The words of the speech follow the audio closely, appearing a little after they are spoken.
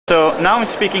So now I'm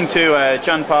speaking to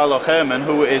Gianpaolo Hermann,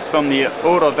 who is from the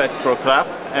Eurovetrocap.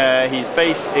 He's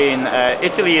based in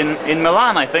Italy, in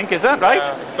Milan, I think. Is that right?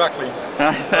 Exactly.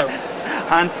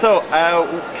 And so,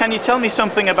 can you tell me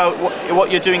something about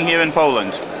what you're doing here in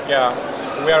Poland? Yeah,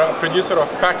 we are a producer of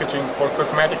packaging for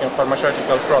cosmetic and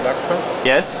pharmaceutical products.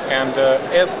 Yes. And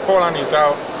as Poland is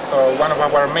one of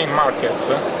our main markets,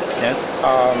 yes,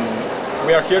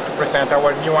 we are here to present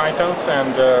our new items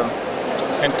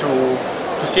and to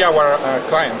see our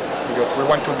clients, because we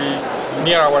want to be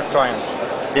near our clients.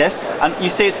 Yes, and you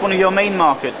say it's one of your main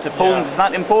markets. So Poland is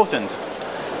that important?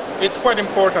 It's quite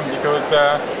important because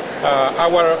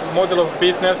our model of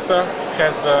business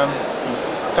has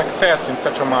success in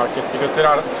such a market, because there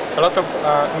are a lot of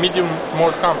medium,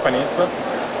 small companies,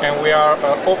 and we are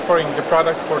offering the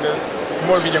products for the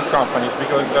small, medium companies,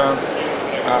 because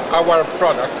our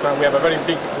products, we have a very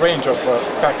big range of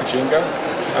packaging.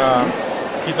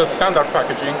 It's a standard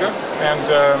packaging, and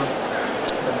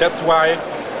that's why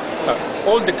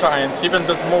all the clients, even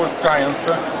the small clients,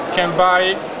 can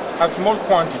buy small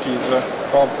quantities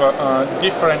of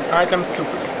different items to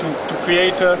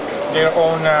create their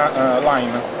own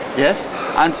line. Yes,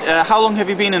 and how long have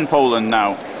you been in Poland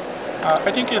now?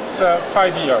 I think it's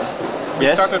 5 years. We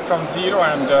started from zero,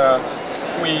 and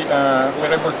we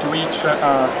were able to reach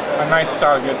a nice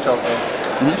target of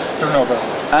turnover.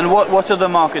 And what other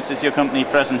markets is your company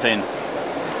present in?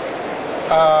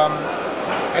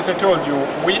 As I told you,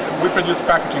 we produce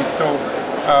packaging, so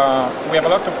we have a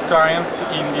lot of clients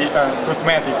in the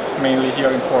cosmetics, mainly here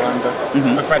in Poland,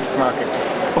 cosmetics market.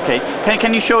 Okay,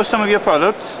 can you show us some of your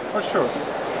products? For sure.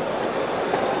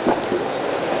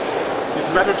 It's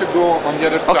better to go on the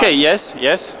other side. Okay, yes,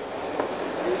 yes.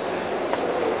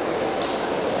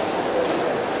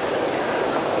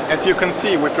 As you can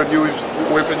see, we produce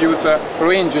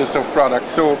ranges of products.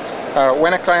 So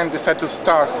when a client decides to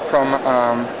start from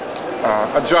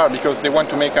a jar because they want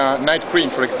to make a night cream,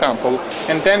 for example,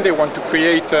 and then they want to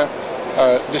create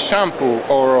the shampoo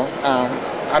or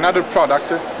another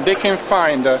product, they can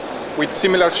find with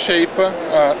similar shape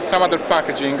some other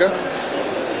packaging.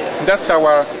 That's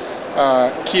our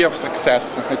key of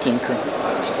success, I think.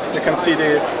 You can see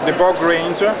the Vogue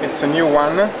range, it's a new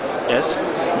one. Yes.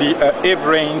 The Eve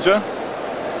range,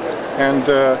 and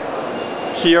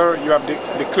here you have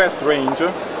the Class range.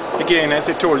 Again, as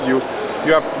I told you,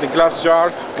 you have the glass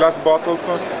jars, glass bottles,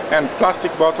 and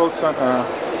plastic bottles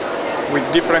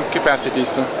with different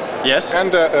capacities. Yes.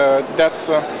 And that's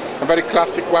a very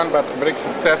classic one, but very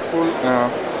successful.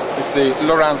 It's the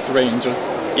Laurence range.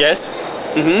 Yes.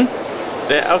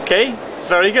 Okay.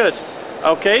 Very good.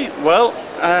 Okay. Well,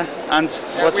 and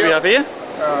what do we have here?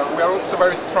 We are also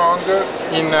very strong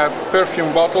in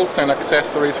perfume bottles and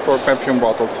accessories for perfume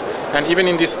bottles. And even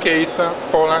in this case,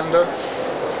 Poland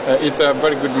is a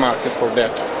very good market for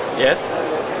that. Yes.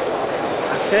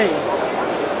 Okay.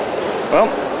 Well,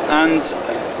 and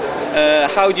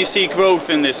how do you see growth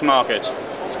in this market?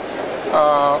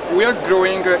 We are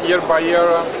growing year by year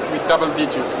with double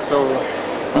digits. So,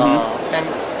 and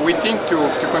we think to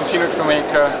continue to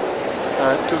make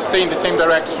to stay in the same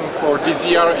direction for this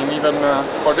year and even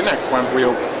for the next one, we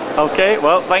hope. Okay,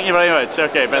 well, thank you very much.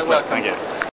 Okay, best luck. Thank you.